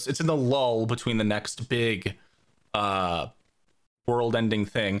Thanos, it's in the lull between the next big world-ending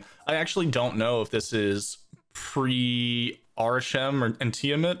thing. I actually don't know if this is pre Arishem and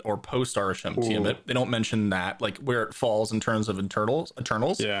Tiamat or post Arishem Tiamat. They don't mention that, like where it falls in terms of Eternals.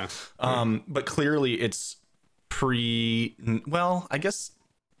 Yeah. But clearly it's pre. Well, I guess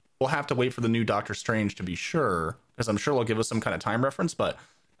we'll have to wait for the new Doctor Strange to be sure, because I'm sure they'll give us some kind of time reference. But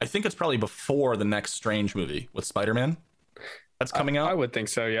I think it's probably before the next Strange movie with Spider-Man that's coming out. I would think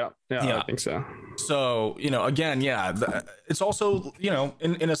so. Yeah, I think so. So, you know, again, it's also, you know,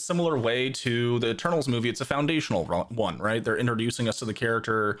 in a similar way to the Eternals movie, it's a foundational one, right? They're introducing us to the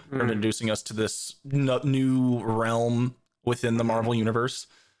character, they're introducing us to this new realm within the Marvel universe.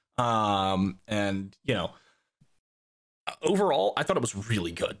 And, you know, overall, I thought it was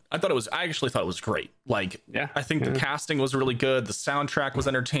really good. I actually thought it was great. Like, I think the casting was really good. The soundtrack was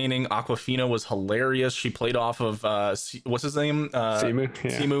entertaining. Awkwafina was hilarious. She played off of what's his name?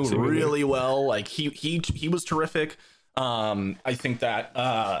 Simu really well. Like he was terrific. I think that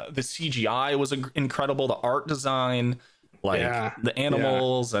the CGI was incredible. The art design, like the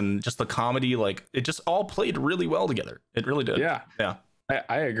animals and just the comedy, like it just all played really well together. It really did. Yeah.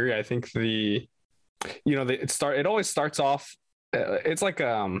 I agree. I think it always starts off, it's like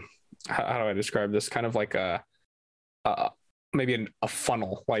how do I describe this, kind of like maybe a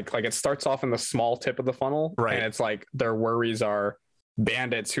funnel, like it starts off in the small tip of the funnel, right? And it's like their worries are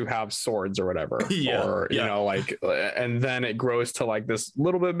bandits who have swords or whatever, you know, like, and then it grows to like this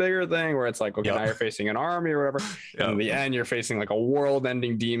little bit bigger thing where it's like, okay, now you're facing an army or whatever, and in the end you're facing like a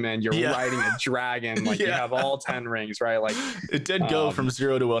world-ending demon, you're riding a dragon, like you have all 10 rings, right? Like it did go from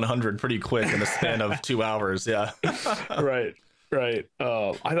 0 to 100 pretty quick in the span of 2 hours. Right. I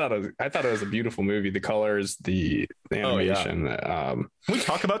thought it was a beautiful movie. The colors, the animation. Can we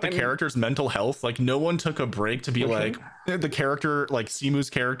talk about the character's mental health? Like, no one took a break to be like the character, like Simu's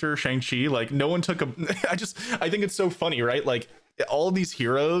character, Shang-Chi. Like, no one took a. I think it's so funny, right? Like, all of these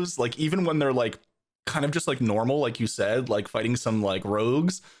heroes, like, even when they're like kind of just like normal, like you said, like fighting some like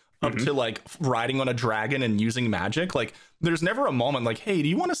rogues, up to like riding on a dragon and using magic, like there's never a moment like, hey, do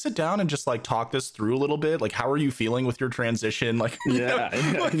you want to sit down and just like talk this through a little bit? Like, how are you feeling with your transition? Like,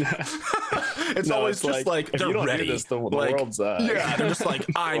 it's always just like they're ready. The world's they're just like,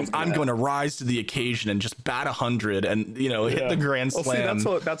 I'm going to rise to the occasion and just bat 100 and, you know, hit the grand slam.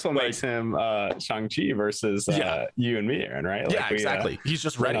 See, that's what makes him Shang-Chi versus you and me, Aaron, right? Like, exactly. He's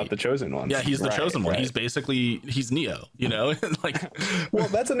just ready. Not the chosen one. Yeah, he's the chosen one. He's basically Neo, you know. Like, well,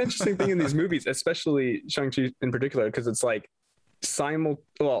 that's an interesting thing in these movies, especially Shang-Chi in particular, because it's like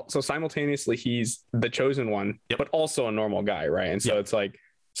simultaneously he's the chosen one, but also a normal guy, right? And so it's like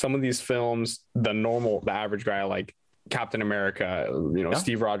some of these films, the average guy, like Captain America, you know,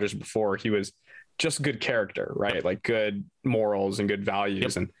 Steve Rogers before, he was just good character, right? Like good morals and good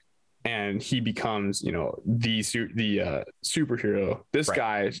values, and he becomes, you know, the superhero. This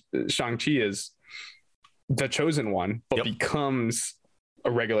guy, Shang-Chi, is the chosen one, but becomes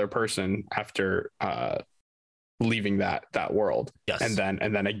a regular person after leaving that world. Yes. And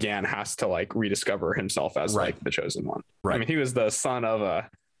then again has to like rediscover himself as Right. like the chosen one. Right. I mean, he was the son of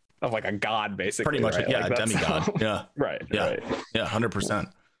like a god, basically. Pretty much, right? yeah, like a demigod. Yeah. Right. Yeah. Right. Yeah,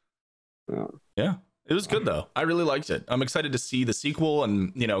 100%. Yeah. Yeah. It was good though. I really liked it. I'm excited to see the sequel,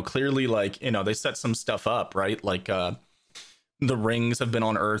 and clearly, like, they set some stuff up, right? Like the rings have been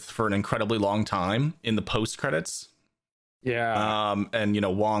on Earth for an incredibly long time in the post credits. Yeah.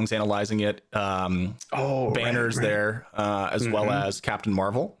 And Wong's analyzing it. Banner's right. there, as well as Captain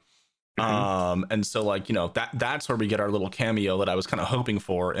Marvel. And so like, that's where we get our little cameo that I was kind of hoping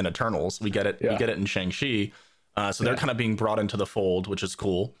for in Eternals. We get it in Shang-Chi. So they're kind of being brought into the fold, which is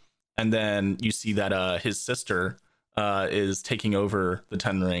cool. And then you see that his sister is taking over the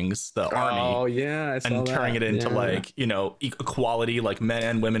Ten Rings, the army. Oh yeah, and turning it into like equality, like men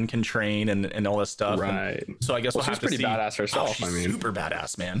and women can train and all this stuff. Right. And so I guess we'll have to see. She's pretty badass herself. She's super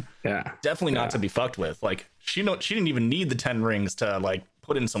badass, man. Yeah. Definitely not to be fucked with. Like she didn't even need the Ten Rings to like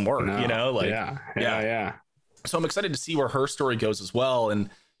put in some work. No. Like yeah. So I'm excited to see where her story goes as well, and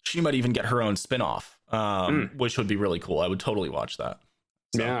she might even get her own spinoff, which would be really cool. I would totally watch that.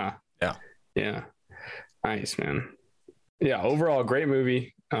 So, yeah. Nice, man. Yeah, overall great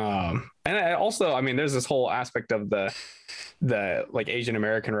movie. And I also, I mean, there's this whole aspect of the like Asian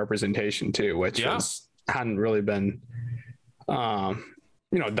American representation too, which hadn't really been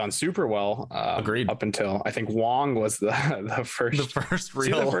done super well. Agreed. Up until I think Wong was the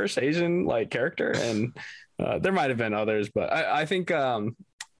first Asian like character, and there might have been others, but I think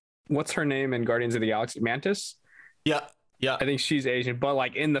what's her name in Guardians of the Galaxy? Mantis. Yeah, I think she's Asian, but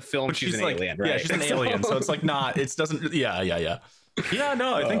like in the film, she's an alien, right? Yeah, she's an alien, so it's like not. It doesn't. Yeah. Yeah,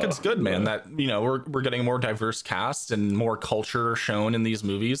 no, I think it's good, man. That we're getting a more diverse cast and more culture shown in these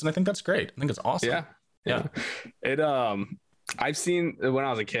movies, and I think that's great. I think it's awesome. Yeah. It I've seen when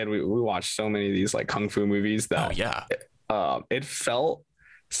I was a kid, we watched so many of these like kung fu movies that it felt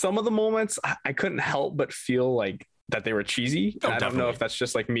some of the moments I couldn't help but feel like that they were cheesy. I don't know if that's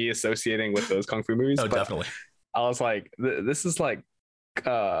just like me associating with those kung fu movies. Oh, definitely. I was like, this is like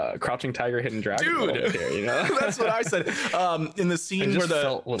Crouching Tiger, Hidden Dragon, dude. Here, That's what I said. In the scene where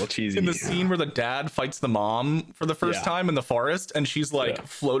felt a little cheesy. In the scene where the dad fights the mom for the first time in the forest, and she's like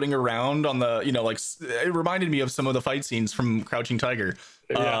floating around on the, like it reminded me of some of the fight scenes from Crouching Tiger.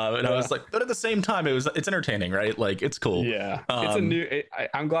 And I was like, but at the same time, it's entertaining, right? Like it's cool. Yeah, it's a new.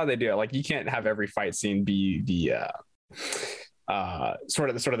 I'm glad they do it. Like you can't have every fight scene be the. Sort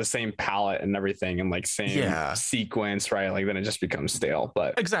of the same palette and everything, and like same sequence, right? Like then it just becomes stale.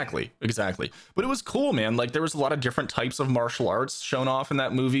 But exactly. But it was cool, man. Like there was a lot of different types of martial arts shown off in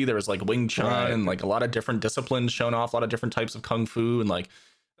that movie. There was like Wing Chun and like a lot of different disciplines shown off, a lot of different types of kung fu, and like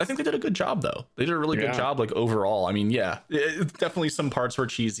I think they did a good job though. They did a really good job, like overall. I mean, definitely some parts were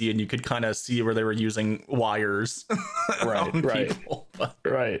cheesy, and you could kind of see where they were using wires. Right. People,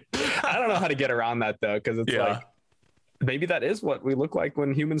 right. I don't know how to get around that though, because it's like. Maybe that is what we look like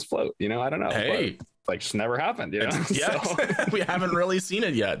when humans float. I don't know. Hey, but, like, just never happened. We haven't really seen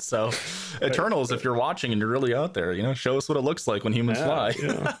it yet. So, Eternals, if you're watching and you're really out there, show us what it looks like when humans fly.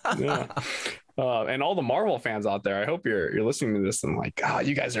 And all the Marvel fans out there, I hope you're listening to this and like, God,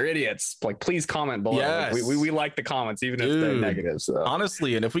 you guys are idiots. Like, please comment below. Yes. Like, we like the comments, even if they're negative. So.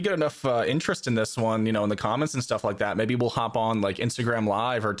 Honestly, and if we get enough interest in this one, in the comments and stuff like that, maybe we'll hop on like Instagram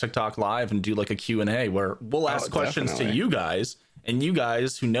Live or TikTok Live and do like a Q&A where we'll ask questions to you guys, and you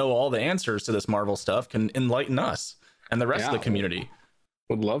guys who know all the answers to this Marvel stuff can enlighten us and the rest of the community.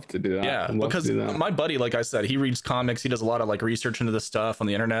 Would love to do that. Yeah, because my buddy, like I said, he reads comics. He does a lot of like research into this stuff on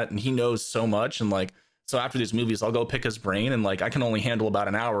the internet, and he knows so much. And like, so after these movies, I'll go pick his brain, and like I can only handle about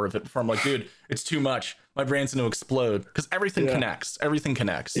an hour of it before I'm like, dude, it's too much. My brain's going to explode because everything connects. Everything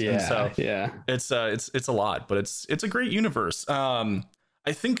connects. Yeah. And so it's a lot, but it's a great universe. I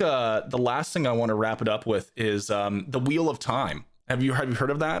think the last thing I want to wrap it up with is the Wheel of Time. Have you heard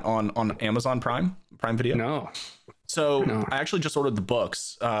of that on Amazon Prime Video? No. So I actually just ordered the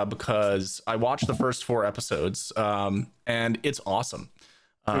books because I watched the first 4 episodes, and it's awesome.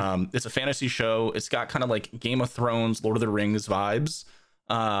 It's a fantasy show. It's got kind of like Game of Thrones, Lord of the Rings vibes.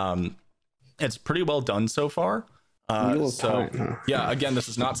 It's pretty well done so far. Yeah, again, this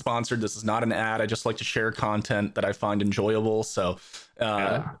is not sponsored. This is not an ad. I just like to share content that I find enjoyable. So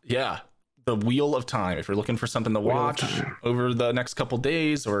the Wheel of Time, if you're looking for something to watch over the next couple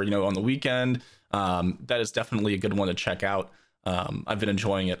days or on the weekend, that is definitely a good one to check out. I've been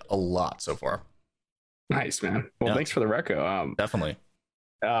enjoying it a lot so far. Nice, man. Well, thanks for the reco. Definitely.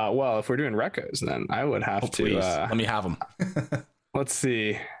 Well, if we're doing recos, then I would have to let me have them. Let's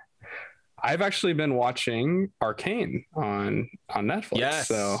see. I've actually been watching Arcane on Netflix. Yes.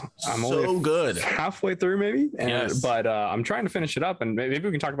 So I'm so only good. halfway through maybe. Yes. But I'm trying to finish it up, and maybe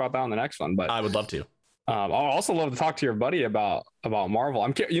we can talk about that on the next one. But I would love to. I'll also love to talk to your buddy about Marvel.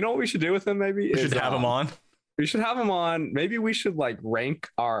 You know what we should do with him? Maybe we should have him on. We should have him on. Maybe we should like rank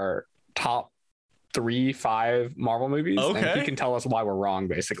our top 3-5 Marvel movies. Okay. And he can tell us why we're wrong,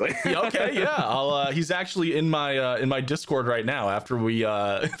 basically. Okay, yeah. I'll he's actually in my Discord right now. After we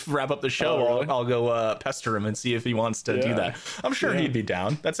wrap up the show, really? I'll go pester him and see if he wants to do that. I'm sure he'd be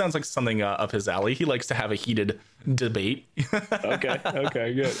down. That sounds like something up his alley. He likes to have a heated debate.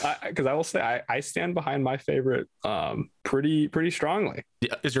 Okay, good. Because I will say I stand behind my favorite pretty strongly.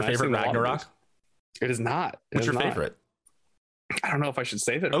 Is your favorite Ragnarok? It is not. What's your favorite? I don't know if I should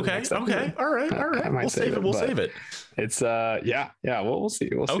save it. Okay. All right. I might save it. We'll save it. It's yeah. We'll see.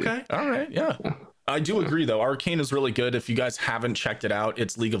 Okay. All right. Yeah. I do agree though. Arcane is really good. If you guys haven't checked it out,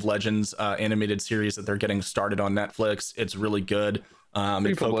 it's League of Legends animated series that they're getting started on Netflix. It's really good.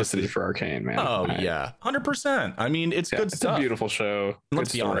 It publicity for Arcane, man. Oh yeah, 100%. I mean, it's good stuff. It's a beautiful show.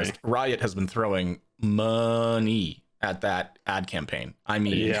 Let's be honest. Riot has been throwing money at that ad campaign. I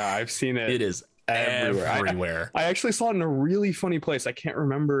mean, yeah, I've seen it. It is everywhere. I actually saw it in a really funny place. I can't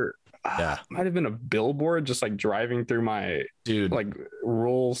remember. Yeah, might have been a billboard just like driving through my like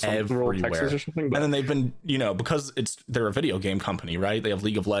rural Texas or something. But... And then they've been, because they're a video game company, right? They have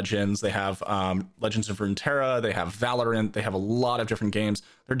League of Legends, they have Legends of Runeterra, they have Valorant, they have a lot of different games.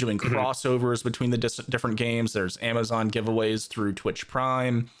 They're doing crossovers between the different games. There's Amazon giveaways through Twitch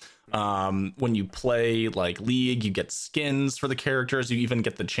Prime. When you play like League, you get skins for the characters. You even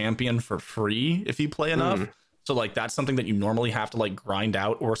get the champion for free if you play enough. So like that's something that you normally have to like grind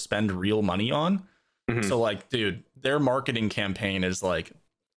out or spend real money on. So like, dude, their marketing campaign is like,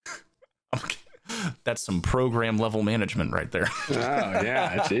 that's some program level management right there. Oh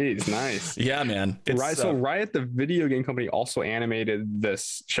yeah, geez, nice. Yeah, man. So Riot, the video game company, also animated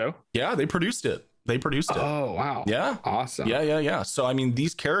this show. Yeah, they produced it. Oh wow. Yeah. Awesome. Yeah. So I mean,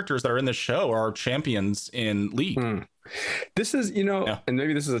 these characters that are in the show are champions in League. This is, and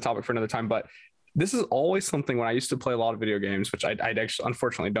maybe this is a topic for another time, but this is always something when I used to play a lot of video games, which I actually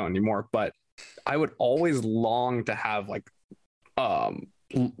unfortunately don't anymore, but I would always long to have like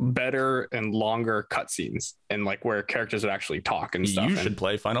better and longer cutscenes and like where characters would actually talk and stuff. You should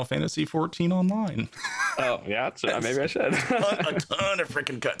play Final Fantasy 14 online. Oh yeah, maybe I should. a ton of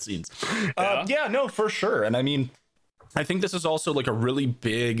freaking cutscenes. Yeah, no, for sure. And I mean, I think this is also like a really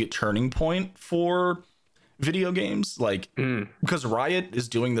big turning point for video games, like because Riot is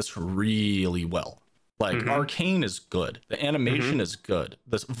doing this really well. Like Arcane is good, the animation is good,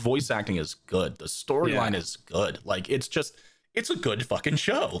 the voice acting is good, the storyline is good. Like it's a good fucking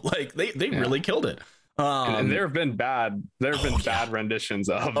show. Like they really killed it. And there have been bad renditions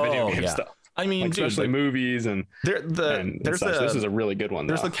of video game stuff. I mean, like, especially movies and this is a really good one.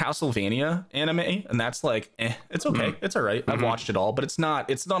 There's the Castlevania anime, and that's like, it's okay, it's all right. I've watched it all, but it's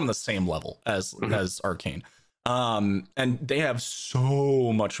not on the same level as Arcane. And they have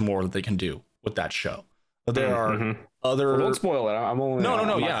so much more that they can do with that show. But there are other. Well, don't spoil it. I'm only no. I'm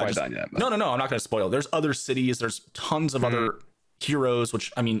not Yeah, quite done yet, but... no. I'm not going to spoil. There's other cities. There's tons of other heroes,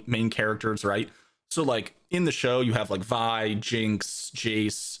 which I mean, main characters, right? So like in the show, you have like Vi, Jinx,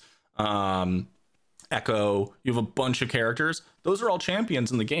 Jace, Echo. You have a bunch of characters. Those are all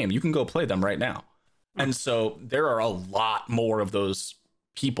champions in the game. You can go play them right now. And so there are a lot more of those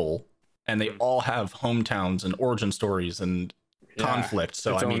people, and they all have hometowns and origin stories and conflict.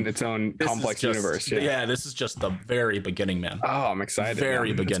 So its own complex universe. Yeah, this is just the very beginning, man. Oh, I'm excited.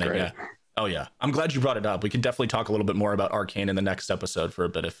 Very beginning. Yeah. Oh yeah, I'm glad you brought it up. We can definitely talk a little bit more about Arcane in the next episode for a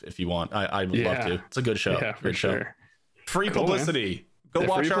bit if you want. I would love to. It's a good show. Yeah, for sure. Free publicity. Man. Go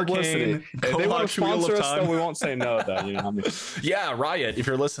watch Arcane. If they want to sponsor us, though, we won't say no. Though, Yeah, Riot. If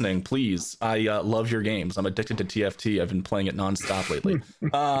you're listening, please. I love your games. I'm addicted to TFT. I've been playing it nonstop lately.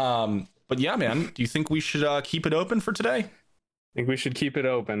 But yeah, man. Do you think we should keep it open for today? I think we should keep it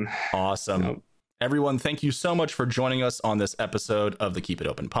open. Awesome. Everyone, thank you so much for joining us on this episode of the Keep It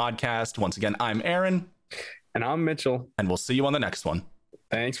Open podcast. Once again, I'm Aaron. And I'm Mitchell. And we'll see you on the next one.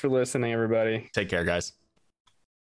 Thanks for listening, everybody. Take care, guys.